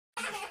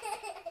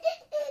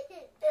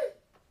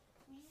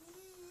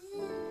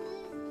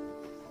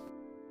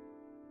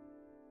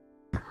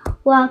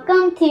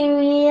Welcome to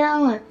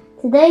Reading.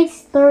 Today's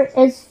story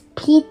is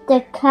Pete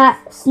the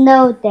Cat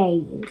Snow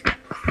Days.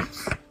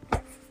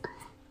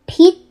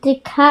 Pete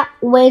the cat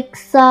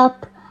wakes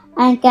up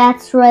and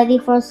gets ready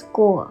for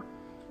school.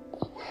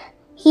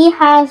 He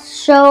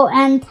has show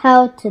and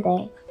tell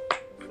today.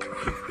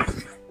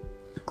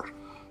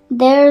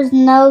 There's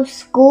no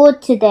school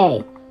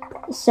today,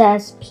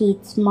 says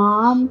Pete's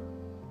mom.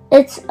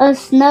 It's a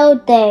snow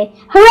day.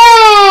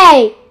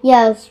 Hooray!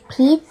 Yells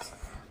Pete.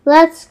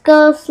 Let's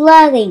go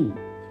sledding,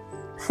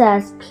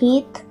 says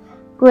Pete.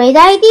 Great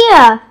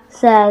idea,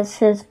 says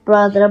his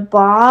brother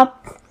Bob.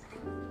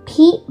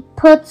 Pete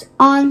puts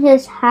on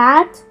his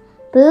hat,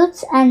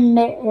 boots, and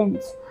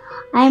mittens.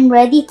 I'm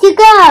ready to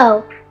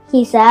go,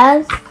 he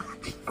says.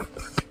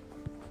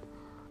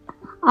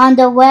 On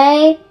the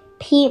way,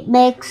 Pete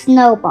makes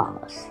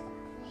snowballs.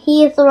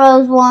 He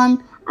throws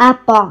one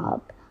at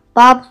Bob.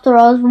 Bob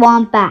throws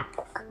one back.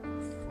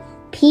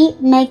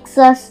 Pete makes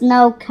a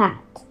snow cat.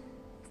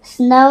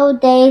 Snow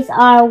days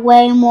are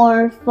way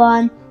more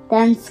fun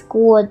than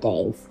school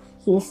days,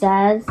 he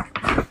says.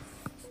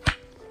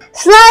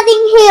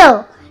 Sledding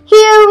hill,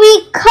 here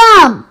we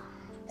come,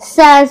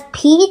 says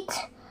Pete.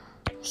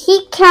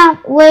 He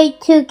can't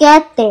wait to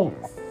get there.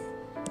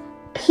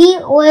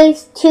 Pete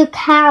waves to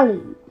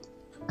Callie.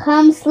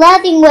 Come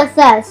sledding with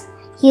us,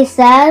 he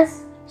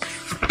says.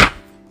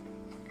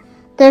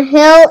 The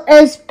hill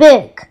is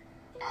big.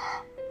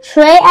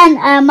 Trey and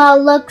Emma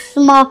look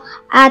small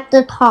at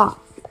the top.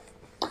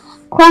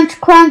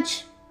 Crunch,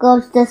 crunch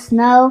goes the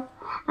snow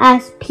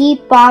as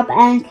Pete, Bob,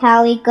 and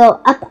Callie go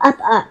up, up,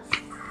 up.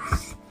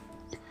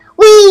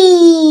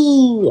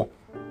 Whee!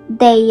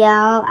 They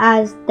yell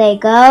as they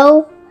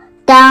go.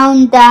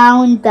 Down,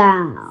 down,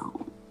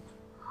 down.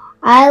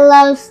 I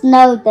love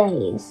snow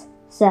days,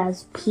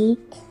 says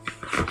Pete.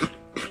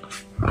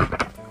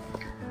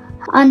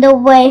 On the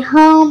way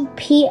home,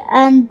 Pete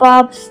and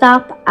Bob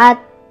stop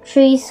at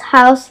Tree's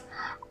house.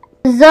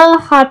 The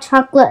hot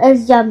chocolate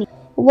is yummy.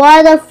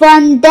 What a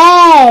fun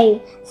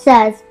day,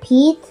 says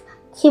Pete.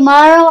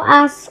 Tomorrow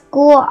at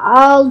school,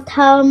 I'll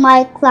tell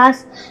my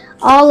class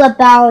all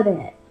about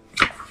it.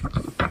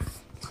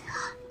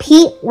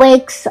 Pete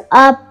wakes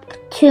up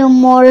to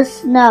more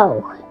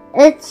snow.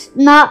 It's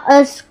not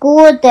a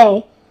school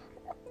day.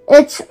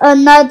 It's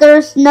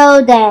another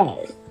snow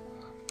day.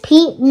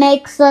 Pete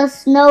makes a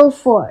snow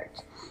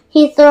fort.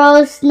 He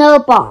throws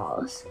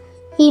snowballs.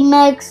 He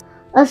makes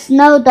a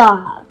snow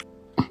dog.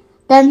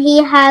 Then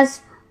he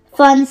has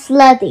fun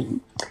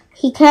sledding.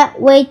 He can't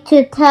wait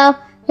to tell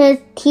his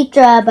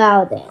teacher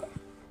about it.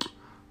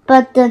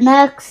 But the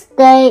next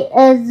day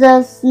is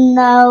a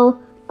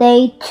snow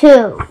day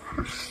too.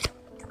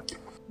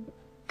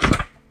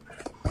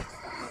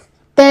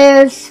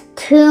 There's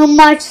too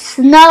much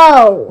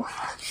snow.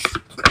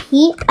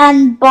 Pete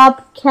and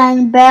Bob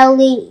can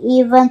barely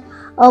even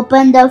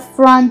open the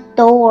front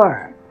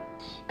door.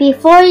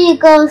 Before you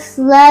go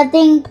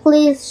sledding,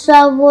 please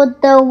shovel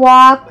the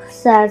walk,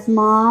 says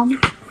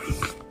Mom.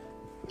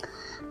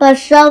 But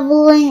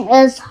shoveling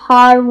is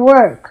hard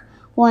work.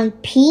 When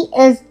Pete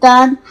is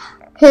done,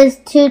 he's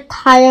too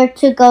tired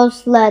to go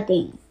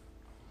sledding.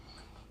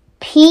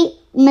 Pete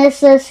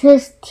misses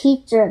his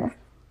teacher.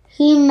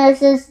 He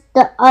misses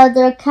the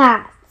other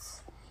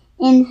cats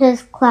in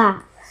his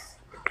class.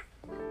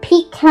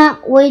 Pete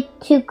can't wait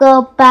to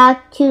go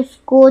back to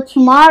school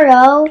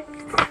tomorrow.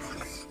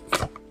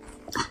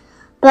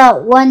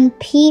 But when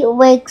Pete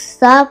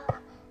wakes up,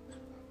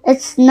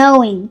 it's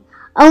snowing.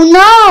 Oh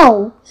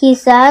no, he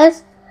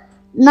says.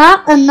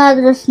 Not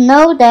another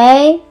snow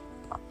day.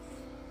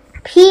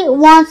 Pete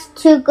wants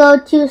to go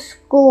to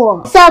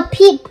school. So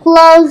Pete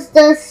plows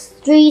the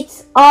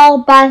streets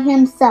all by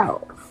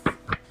himself.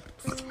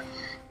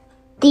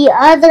 The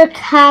other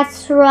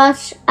cats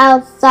rush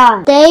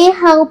outside. They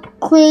help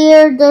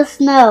clear the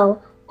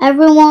snow.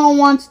 Everyone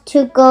wants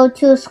to go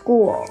to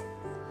school.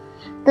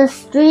 The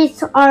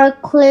streets are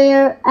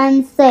clear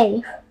and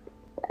safe.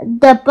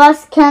 The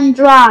bus can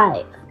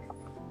drive.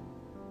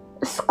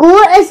 School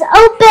is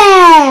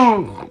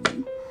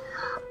open!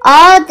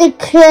 All the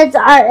kids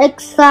are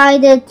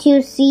excited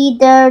to see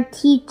their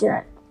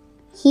teacher.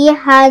 He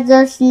has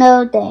a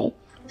snow day,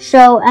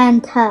 show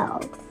and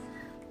tell.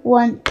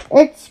 When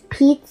it's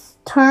Pete's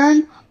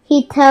turn,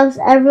 he tells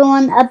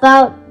everyone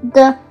about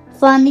the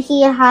fun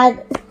he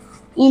had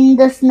in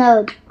the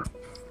snow.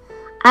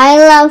 I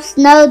love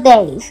snow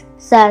days,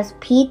 says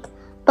Pete,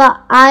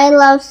 but I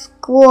love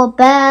school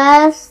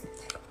best.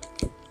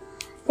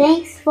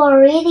 Thanks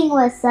for reading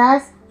with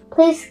us.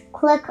 Please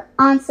click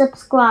on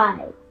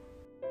subscribe.